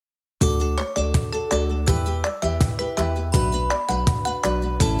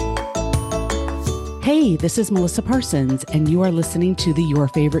Hey, this is Melissa Parsons, and you are listening to the Your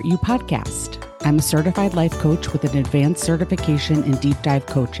Favorite You podcast. I'm a certified life coach with an advanced certification in deep dive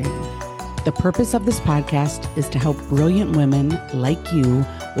coaching. The purpose of this podcast is to help brilliant women like you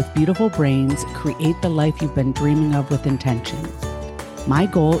with beautiful brains create the life you've been dreaming of with intention. My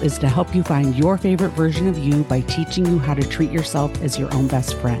goal is to help you find your favorite version of you by teaching you how to treat yourself as your own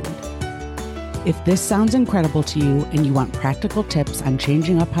best friend. If this sounds incredible to you and you want practical tips on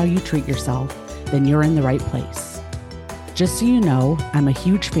changing up how you treat yourself, then you're in the right place. Just so you know, I'm a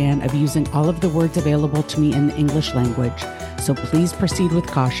huge fan of using all of the words available to me in the English language, so please proceed with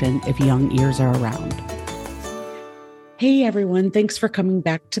caution if young ears are around. Hey everyone, thanks for coming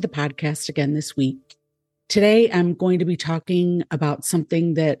back to the podcast again this week. Today, I'm going to be talking about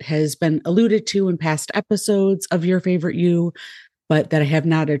something that has been alluded to in past episodes of Your Favorite You, but that I have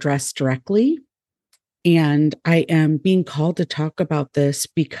not addressed directly. And I am being called to talk about this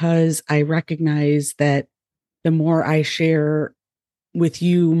because I recognize that the more I share with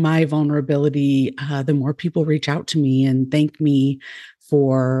you my vulnerability, the more people reach out to me and thank me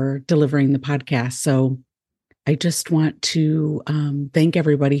for delivering the podcast. So I just want to thank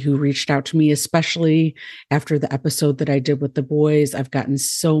everybody who reached out to me, especially after the episode that I did with the boys. I've gotten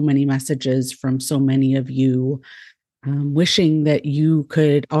so many messages from so many of you wishing that you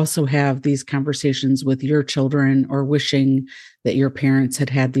could also have these conversations with your children, or wishing that your parents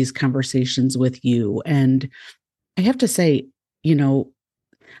had had these conversations with you. And I have to say,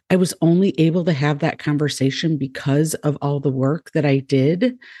 I was only able to have that conversation because of all the work that I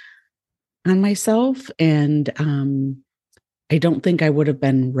did on myself. And I don't think I would have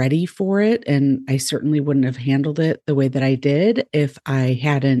been ready for it. And I certainly wouldn't have handled it the way that I did if I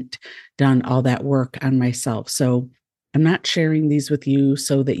hadn't done all that work on myself. So I'm not sharing these with you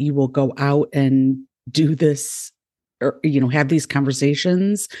so that you will go out and do this or, have these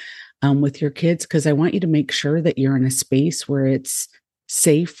conversations with your kids, because I want you to make sure that you're in a space where it's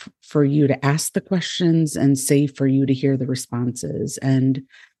safe for you to ask the questions and safe for you to hear the responses. And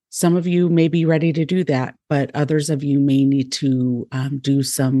some of you may be ready to do that, but others of you may need to do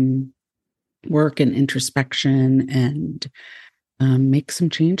some work and introspection and make some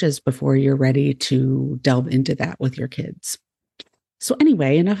changes before you're ready to delve into that with your kids. So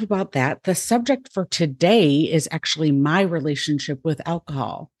anyway, enough about that. The subject for today is actually my relationship with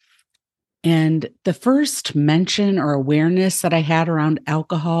alcohol. And the first mention or awareness that I had around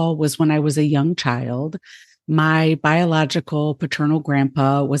alcohol was when I was a young child. My biological paternal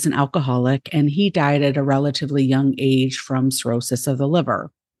grandpa was an alcoholic, and he died at a relatively young age from cirrhosis of the liver.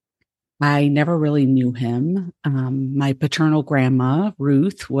 I never really knew him. My paternal grandma,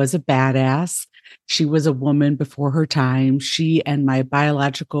 Ruth, was a badass. She was a woman before her time. She and my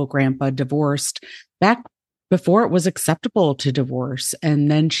biological grandpa divorced back before it was acceptable to divorce. And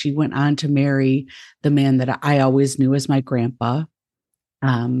then she went on to marry the man that I always knew as my grandpa.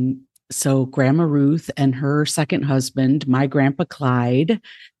 So Grandma Ruth and her second husband, my grandpa Clyde,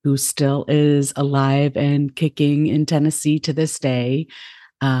 who still is alive and kicking in Tennessee to this day,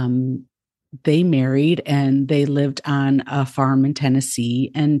 they married and they lived on a farm in Tennessee.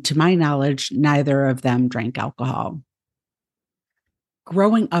 And to my knowledge, neither of them drank alcohol.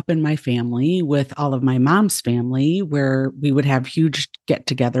 Growing up in my family with all of my mom's family, where we would have huge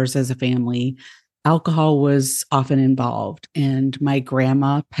get-togethers as a family, alcohol was often involved. And my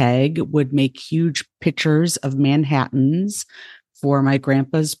grandma, Peg, would make huge pitchers of Manhattans for my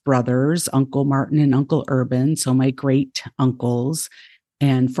grandpa's brothers, Uncle Martin and Uncle Urban, so my great uncles,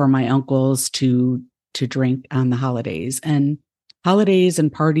 and for my uncles to drink on the holidays. And holidays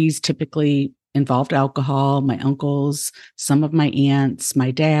and parties typically involved alcohol. My uncles, some of my aunts, my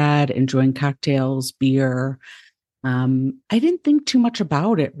dad enjoying cocktails, beer. I didn't think too much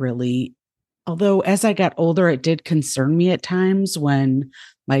about it really. Although as I got older, it did concern me at times when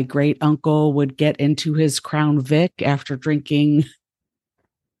my great uncle would get into his Crown Vic after drinking a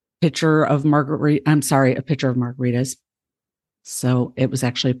pitcher of margaritas. So it was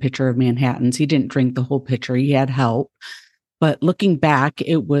actually a pitcher of Manhattans. He didn't drink the whole pitcher. He had help. But looking back,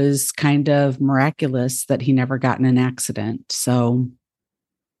 it was kind of miraculous that he never got in an accident. So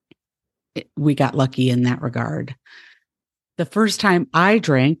we got lucky in that regard. The first time I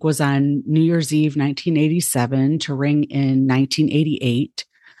drank was on New Year's Eve, 1987 to ring in 1988.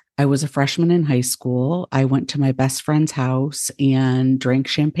 I was a freshman in high school. I went to my best friend's house and drank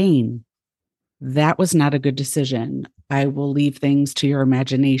champagne. That was not a good decision. I will leave things to your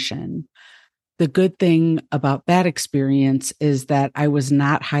imagination. The good thing about that experience is that I was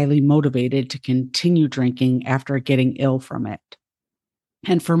not highly motivated to continue drinking after getting ill from it.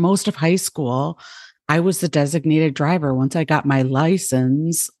 And for most of high school, I was the designated driver. Once I got my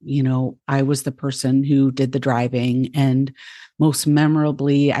license, I was the person who did the driving. And most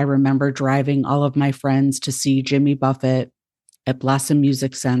memorably, I remember driving all of my friends to see Jimmy Buffett at Blossom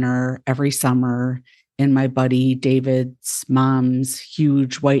Music Center every summer in my buddy David's mom's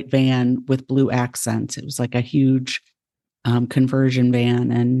huge white van with blue accents. It was like a huge conversion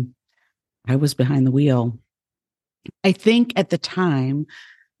van, and I was behind the wheel. I think at the time,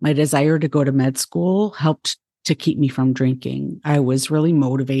 my desire to go to med school helped to keep me from drinking. I was really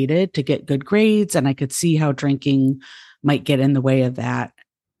motivated to get good grades, and I could see how drinking might get in the way of that.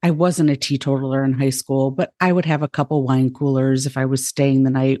 I wasn't a teetotaler in high school, but I would have a couple wine coolers if I was staying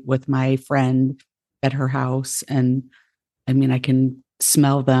the night with my friend at her house. And I mean, I can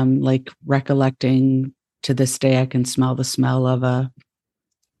smell them, like recollecting to this day, I can smell the smell of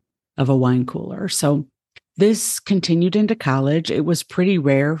a wine cooler. So this continued into college. It was pretty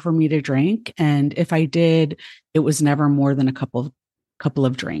rare for me to drink. And if I did, it was never more than a couple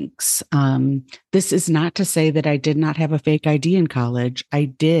of drinks. This is not to say that I did not have a fake ID in college. I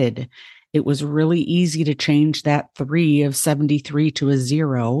did. It was really easy to change that 3 of 73 to a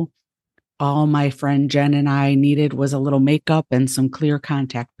 0. All my friend Jen and I needed was a little makeup and some clear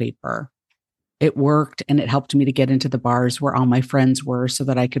contact paper. It worked, and it helped me to get into the bars where all my friends were so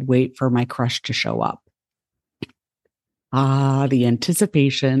that I could wait for my crush to show up. The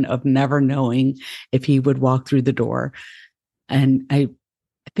anticipation of never knowing if he would walk through the door. And I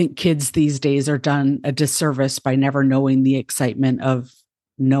think kids these days are done a disservice by never knowing the excitement of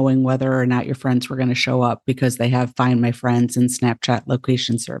knowing whether or not your friends were going to show up because they have Find My Friends and Snapchat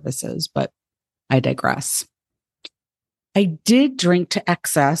location services. But I digress. I did drink to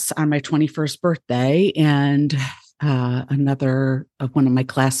excess on my 21st birthday, and another of one of my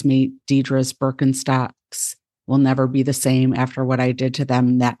classmate, Deidre's Birkenstocks, will never be the same after what I did to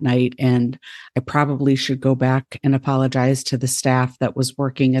them that night. And I probably should go back and apologize to the staff that was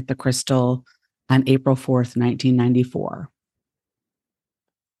working at the Crystal on April 4th, 1994.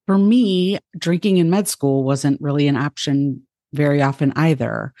 For me, drinking in med school wasn't really an option very often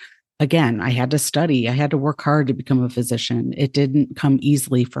either. Again, I had to study. I had to work hard to become a physician. It didn't come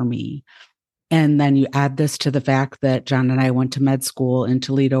easily for me. And then you add this to the fact that John and I went to med school in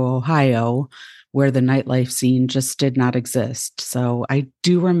Toledo, Ohio, where the nightlife scene just did not exist. So I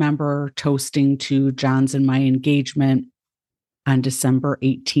do remember toasting to John's and my engagement on December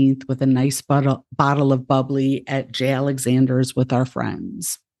 18th with a nice bottle of bubbly at J. Alexander's with our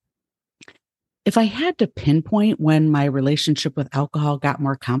friends. If I had to pinpoint when my relationship with alcohol got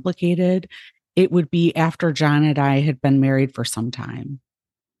more complicated, it would be after John and I had been married for some time.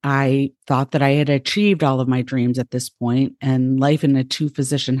 I thought that I had achieved all of my dreams at this point, and life in a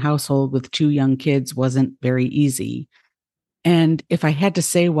 2-physician household with 2 young kids wasn't very easy. And if I had to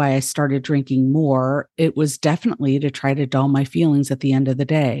say why I started drinking more, it was definitely to try to dull my feelings at the end of the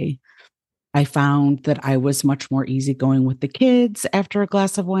day. I found that I was much more easygoing with the kids after a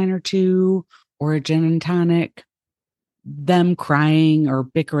glass of wine or 2 or a gin and tonic. Them crying or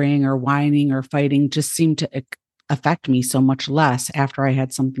bickering or whining or fighting just seemed to affect me so much less after I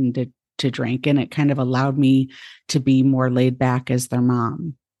had something to drink. And it kind of allowed me to be more laid back as their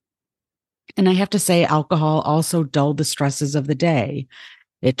mom. And I have to say, alcohol also dulled the stresses of the day.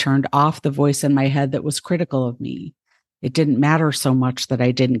 It turned off the voice in my head that was critical of me. It didn't matter so much that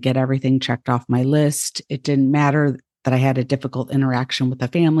I didn't get everything checked off my list. It didn't matter that I had a difficult interaction with the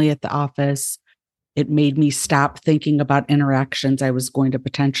family at the office. It made me stop thinking about interactions I was going to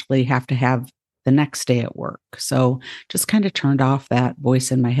potentially have to have the next day at work. So just kind of turned off that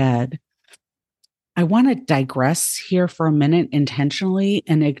voice in my head. I want to digress here for a minute intentionally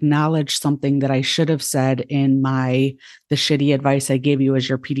and acknowledge something that I should have said in the shitty advice I gave you as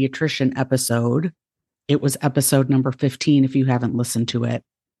your pediatrician episode. It was episode number 15 if you haven't listened to it.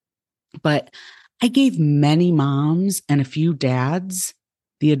 But I gave many moms and a few dads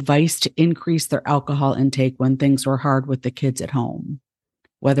the advice to increase their alcohol intake when things were hard with the kids at home,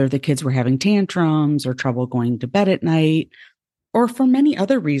 whether the kids were having tantrums or trouble going to bed at night, or for many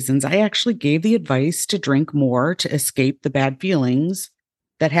other reasons. I actually gave the advice to drink more to escape the bad feelings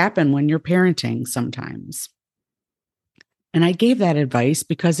that happen when you're parenting sometimes. And I gave that advice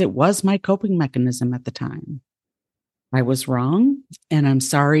because it was my coping mechanism at the time. I was wrong, and I'm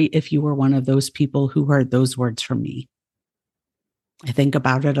sorry if you were one of those people who heard those words from me. I think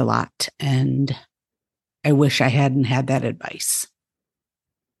about it a lot, and I wish I hadn't had that advice.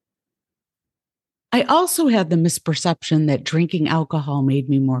 I also had the misperception that drinking alcohol made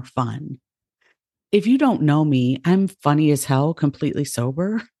me more fun. If you don't know me, I'm funny as hell, completely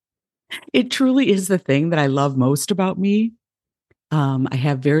sober. It truly is the thing that I love most about me. I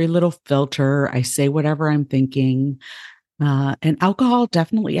have very little filter. I say whatever I'm thinking. And alcohol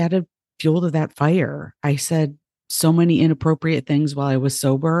definitely added fuel to that fire. I said so many inappropriate things while I was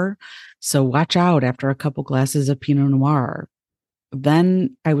sober. So watch out after a couple glasses of Pinot Noir.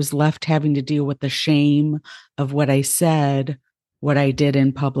 Then I was left having to deal with the shame of what I said, what I did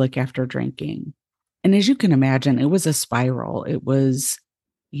in public after drinking. And as you can imagine, it was a spiral. It was,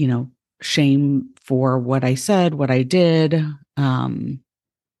 you know, shame for what I said, what I did. And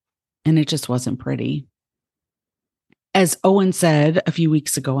it just wasn't pretty. As Owen said a few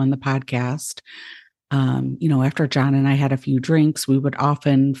weeks ago on the podcast, after John and I had a few drinks, we would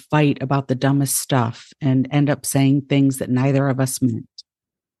often fight about the dumbest stuff and end up saying things that neither of us meant.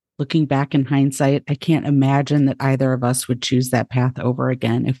 Looking back in hindsight, I can't imagine that either of us would choose that path over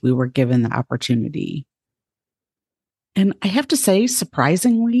again if we were given the opportunity. And I have to say,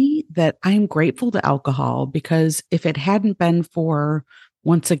 surprisingly, that I'm grateful to alcohol, because if it hadn't been for,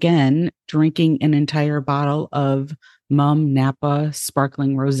 once again, drinking an entire bottle of Mumm Napa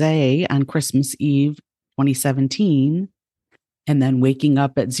Sparkling Rosé on Christmas Eve 2017, and then waking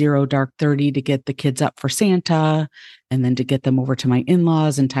up at 0 dark 30 to get the kids up for Santa, and then to get them over to my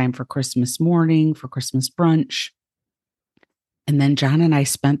in-laws in time for Christmas morning, for Christmas brunch. And then John and I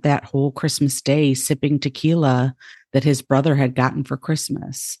spent that whole Christmas day sipping tequila that his brother had gotten for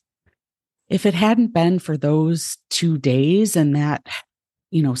Christmas. If it hadn't been for those 2 days and that,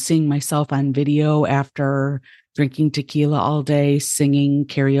 seeing myself on video after drinking tequila all day, singing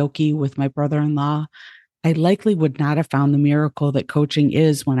karaoke with my brother-in-law, I likely would not have found the miracle that coaching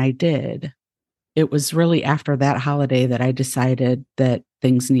is when I did. It was really after that holiday that I decided that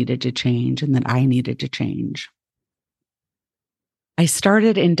things needed to change and that I needed to change. I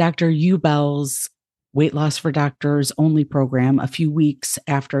started in Dr. Ubell's Weight Loss for Doctors Only program a few weeks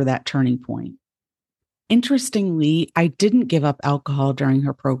after that turning point. Interestingly, I didn't give up alcohol during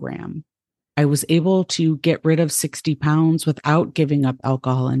her program. I was able to get rid of 60 pounds without giving up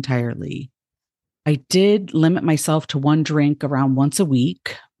alcohol entirely. I did limit myself to one drink around once a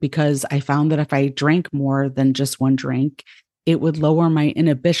week, because I found that if I drank more than just one drink, it would lower my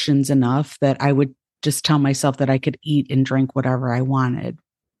inhibitions enough that I would just tell myself that I could eat and drink whatever I wanted.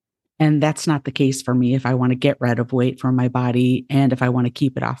 And that's not the case for me if I want to get rid of weight from my body and if I want to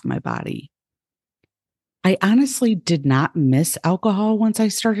keep it off my body. I honestly did not miss alcohol once I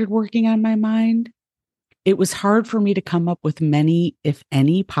started working on my mind. It was hard for me to come up with many, if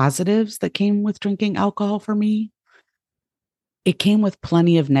any, positives that came with drinking alcohol for me. It came with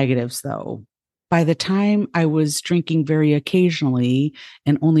plenty of negatives, though. By the time I was drinking very occasionally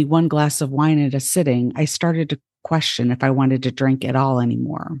and only one glass of wine at a sitting, I started to question if I wanted to drink at all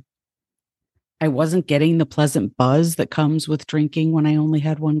anymore. I wasn't getting the pleasant buzz that comes with drinking when I only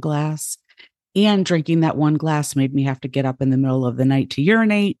had one glass. And drinking that one glass made me have to get up in the middle of the night to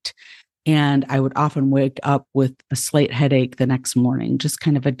urinate. And I would often wake up with a slight headache the next morning, just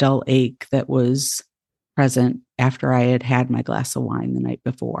kind of a dull ache that was present after I had had my glass of wine the night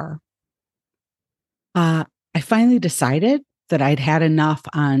before. I finally decided that I'd had enough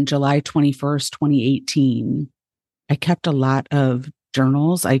on July 21st, 2018. I kept a lot of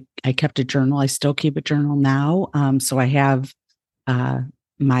journals. I kept a journal. I still keep a journal now. So I have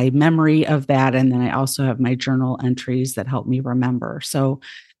my memory of that. And then I also have my journal entries that help me remember. So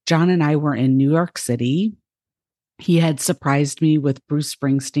John and I were in New York City. He had surprised me with Bruce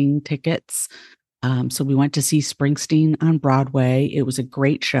Springsteen tickets. So we went to see Springsteen on Broadway. It was a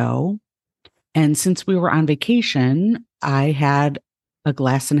great show. And since we were on vacation, I had a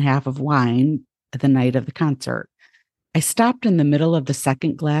glass and a half of wine the night of the concert. I stopped in the middle of the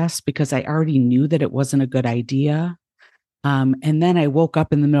second glass because I already knew that it wasn't a good idea. And then I woke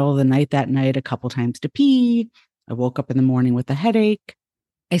up in the middle of the night that night a couple times to pee. I woke up in the morning with a headache.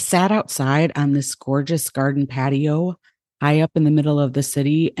 I sat outside on this gorgeous garden patio high up in the middle of the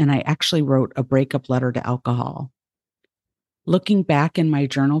city, and I actually wrote a breakup letter to alcohol. Looking back in my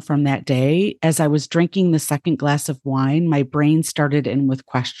journal from that day, as I was drinking the second glass of wine, my brain started in with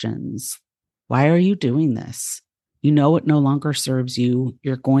questions. Why are you doing this? You know it no longer serves you.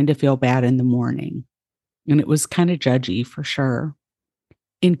 You're going to feel bad in the morning. And it was kind of judgy for sure.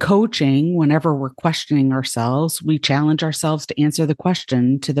 In coaching, whenever we're questioning ourselves, we challenge ourselves to answer the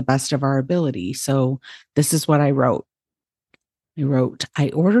question to the best of our ability. So this is what I wrote. I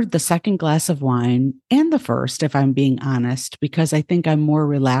ordered the second glass of wine and the first, if I'm being honest, because I think I'm more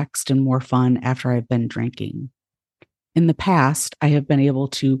relaxed and more fun after I've been drinking. In the past, I have been able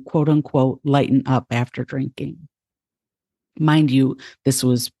to quote unquote lighten up after drinking. Mind you, this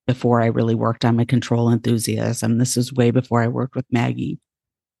was before I really worked on my control enthusiasm. This is way before I worked with Maggie.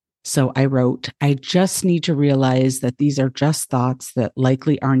 So I wrote, I just need to realize that these are just thoughts that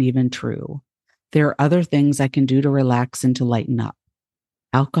likely aren't even true. There are other things I can do to relax and to lighten up.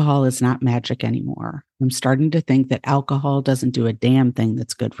 Alcohol is not magic anymore. I'm starting to think that alcohol doesn't do a damn thing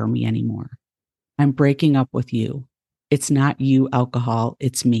that's good for me anymore. I'm breaking up with you. It's not you, alcohol,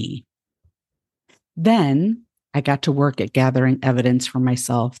 it's me. Then I got to work at gathering evidence for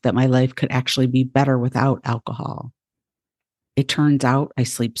myself that my life could actually be better without alcohol. It turns out I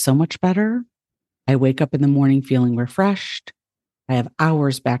sleep so much better. I wake up in the morning feeling refreshed. I have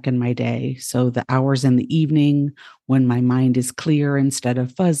hours back in my day. So the hours in the evening when my mind is clear instead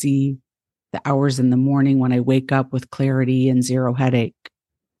of fuzzy, the hours in the morning when I wake up with clarity and zero headache.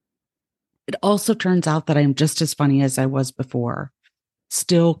 It also turns out that I'm just as funny as I was before,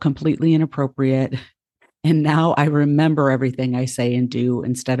 still completely inappropriate. And now I remember everything I say and do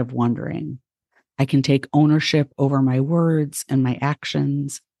instead of wondering. I can take ownership over my words and my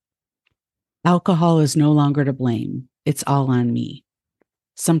actions. Alcohol is no longer to blame. It's all on me.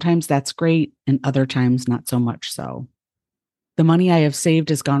 Sometimes that's great, and other times not so much so. The money I have saved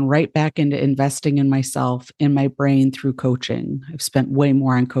has gone right back into investing in myself, in my brain through coaching. I've spent way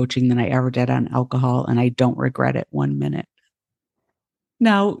more on coaching than I ever did on alcohol, and I don't regret it 1 minute.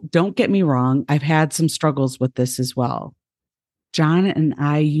 Now, don't get me wrong, I've had some struggles with this as well. John and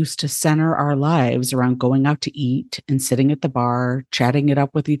I used to center our lives around going out to eat and sitting at the bar, chatting it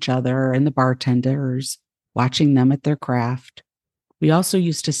up with each other and the bartenders, watching them at their craft. We also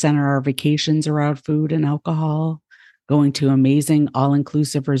used to center our vacations around food and alcohol, going to amazing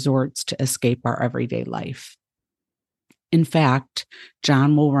all-inclusive resorts to escape our everyday life. In fact,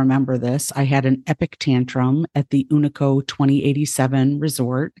 John will remember this. I had an epic tantrum at the Unico 2087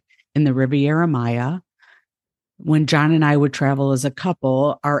 resort in the Riviera Maya. When John and I would travel as a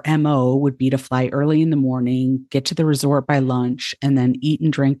couple, our MO would be to fly early in the morning, get to the resort by lunch, and then eat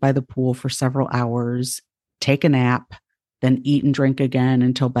and drink by the pool for several hours, take a nap, then eat and drink again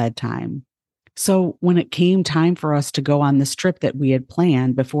until bedtime. So when it came time for us to go on this trip that we had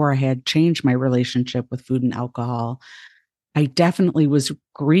planned before I had changed my relationship with food and alcohol, I definitely was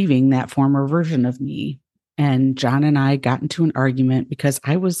grieving that former version of me. And John and I got into an argument because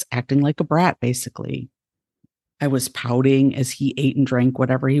I was acting like a brat, basically. I was pouting as he ate and drank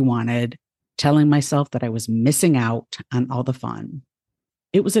whatever he wanted, telling myself that I was missing out on all the fun.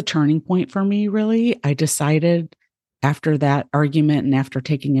 It was a turning point for me, really. I decided after that argument and after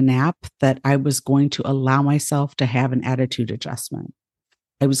taking a nap that I was going to allow myself to have an attitude adjustment.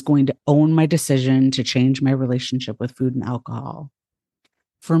 I was going to own my decision to change my relationship with food and alcohol.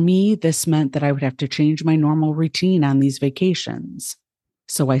 For me, this meant that I would have to change my normal routine on these vacations.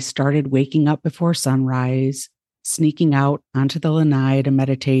 So I started waking up before sunrise, sneaking out onto the lanai to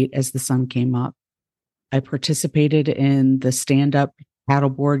meditate as the sun came up. I participated in the stand-up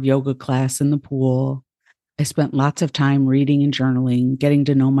paddleboard yoga class in the pool. I spent lots of time reading and journaling, getting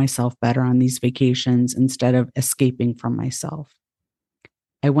to know myself better on these vacations instead of escaping from myself.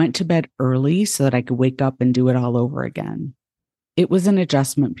 I went to bed early so that I could wake up and do it all over again. It was an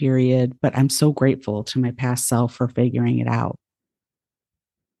adjustment period, but I'm so grateful to my past self for figuring it out.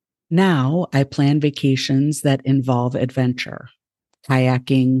 Now I plan vacations that involve adventure,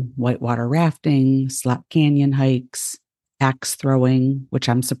 kayaking, whitewater rafting, slot canyon hikes, axe throwing, which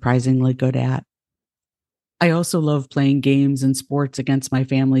I'm surprisingly good at. I also love playing games and sports against my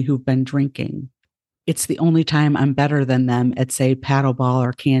family who've been drinking. It's the only time I'm better than them at, say, paddleball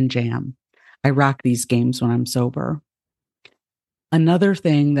or can jam. I rock these games when I'm sober. Another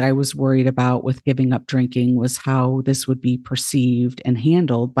thing that I was worried about with giving up drinking was how this would be perceived and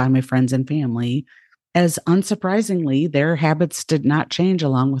handled by my friends and family, as unsurprisingly, their habits did not change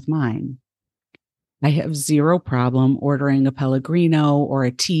along with mine. I have zero problem ordering a Pellegrino or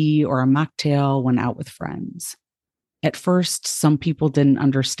a tea or a mocktail when out with friends. At first, some people didn't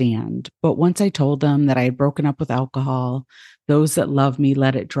understand, but once I told them that I had broken up with alcohol, those that loved me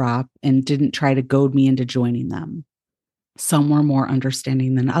let it drop and didn't try to goad me into joining them. Some were more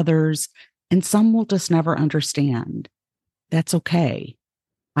understanding than others, and some will just never understand. That's okay.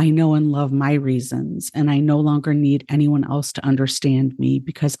 I know and love my reasons, and I no longer need anyone else to understand me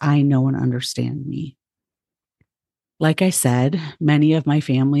because I know and understand me. Like I said, many of my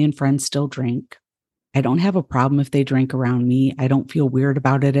family and friends still drink. I don't have a problem if they drink around me. I don't feel weird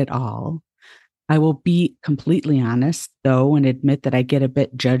about it at all. I will be completely honest, though, and admit that I get a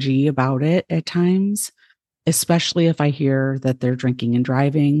bit judgy about it at times, especially if I hear that they're drinking and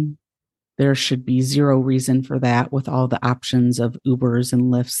driving. There should be zero reason for that with all the options of Ubers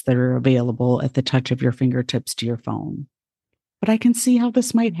and Lyfts that are available at the touch of your fingertips to your phone. But I can see how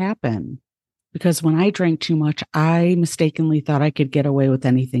this might happen. because when I drank too much, I mistakenly thought I could get away with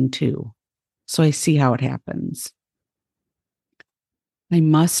anything too. So I see how it happens. I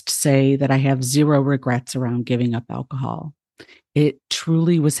must say that I have zero regrets around giving up alcohol. It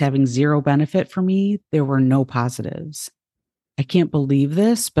truly was having zero benefit for me. There were no positives. I can't believe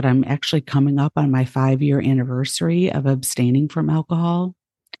this, but I'm actually coming up on my 5-year anniversary of abstaining from alcohol.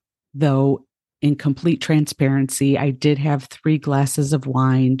 Though, in complete transparency, I did have 3 glasses of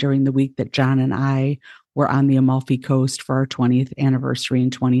wine during the week that John and I were on the Amalfi Coast for our 20th anniversary in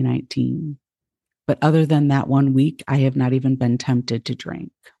 2019. But other than that one week, I have not even been tempted to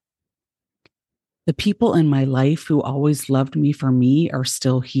drink. The people in my life who always loved me for me are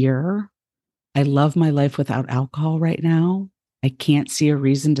still here. I love my life without alcohol right now. I can't see a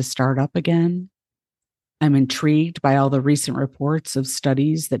reason to start up again. I'm intrigued by all the recent reports of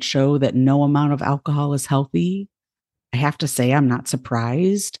studies that show that no amount of alcohol is healthy. I have to say, I'm not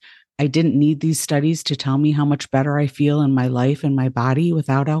surprised. I didn't need these studies to tell me how much better I feel in my life and my body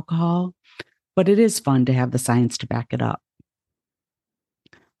without alcohol, but it is fun to have the science to back it up.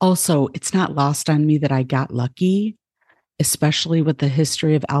 Also, it's not lost on me that I got lucky, especially with the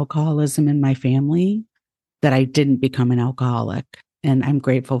history of alcoholism in my family, that I didn't become an alcoholic, and I'm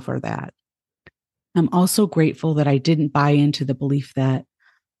grateful for that. I'm also grateful that I didn't buy into the belief that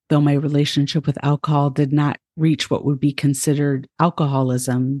though my relationship with alcohol did not reach what would be considered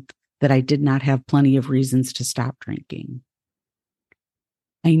alcoholism, that I did not have plenty of reasons to stop drinking.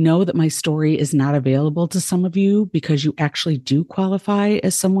 I know that my story is not available to some of you because you actually do qualify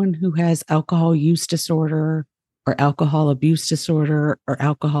as someone who has alcohol use disorder or alcohol abuse disorder or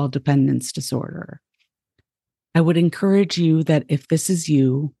alcohol dependence disorder. I would encourage you that if this is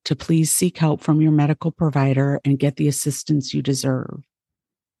you, to please seek help from your medical provider and get the assistance you deserve.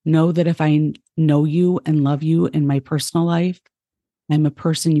 Know that if I know you and love you in my personal life, I'm a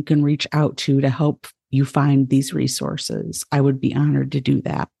person you can reach out to help you find these resources. I would be honored to do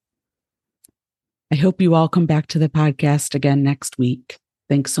that. I hope you all come back to the podcast again next week.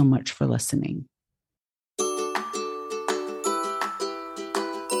 Thanks so much for listening.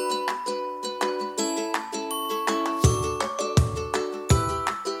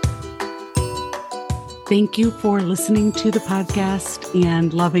 Thank you for listening to the podcast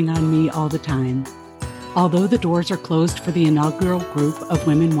and loving on me all the time. Although the doors are closed for the inaugural group of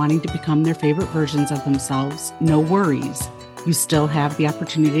women wanting to become their favorite versions of themselves, no worries. You still have the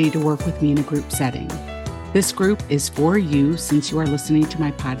opportunity to work with me in a group setting. This group is for you since you are listening to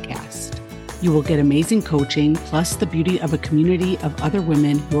my podcast. You will get amazing coaching, plus the beauty of a community of other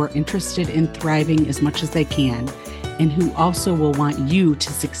women who are interested in thriving as much as they can, and who also will want you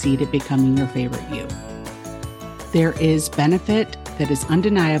to succeed at becoming your favorite you. There is benefit that is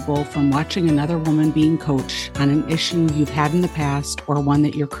undeniable from watching another woman being coached on an issue you've had in the past or one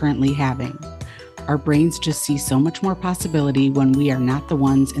that you're currently having. Our brains just see so much more possibility when we are not the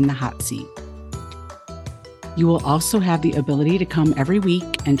ones in the hot seat. You will also have the ability to come every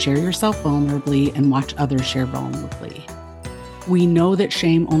week and share yourself vulnerably and watch others share vulnerably. We know that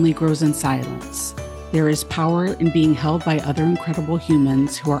shame only grows in silence. There is power in being held by other incredible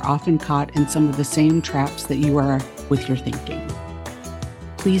humans who are often caught in some of the same traps that you are with your thinking.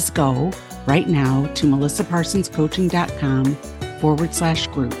 Please go right now to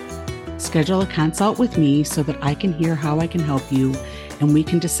melissaparsonscoaching.com/group. Schedule a consult with me so that I can hear how I can help you and we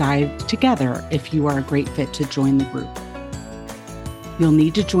can decide together if you are a great fit to join the group. You'll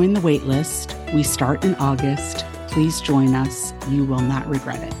need to join the wait list. We start in August. Please join us. You will not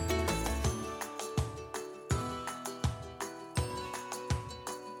regret it.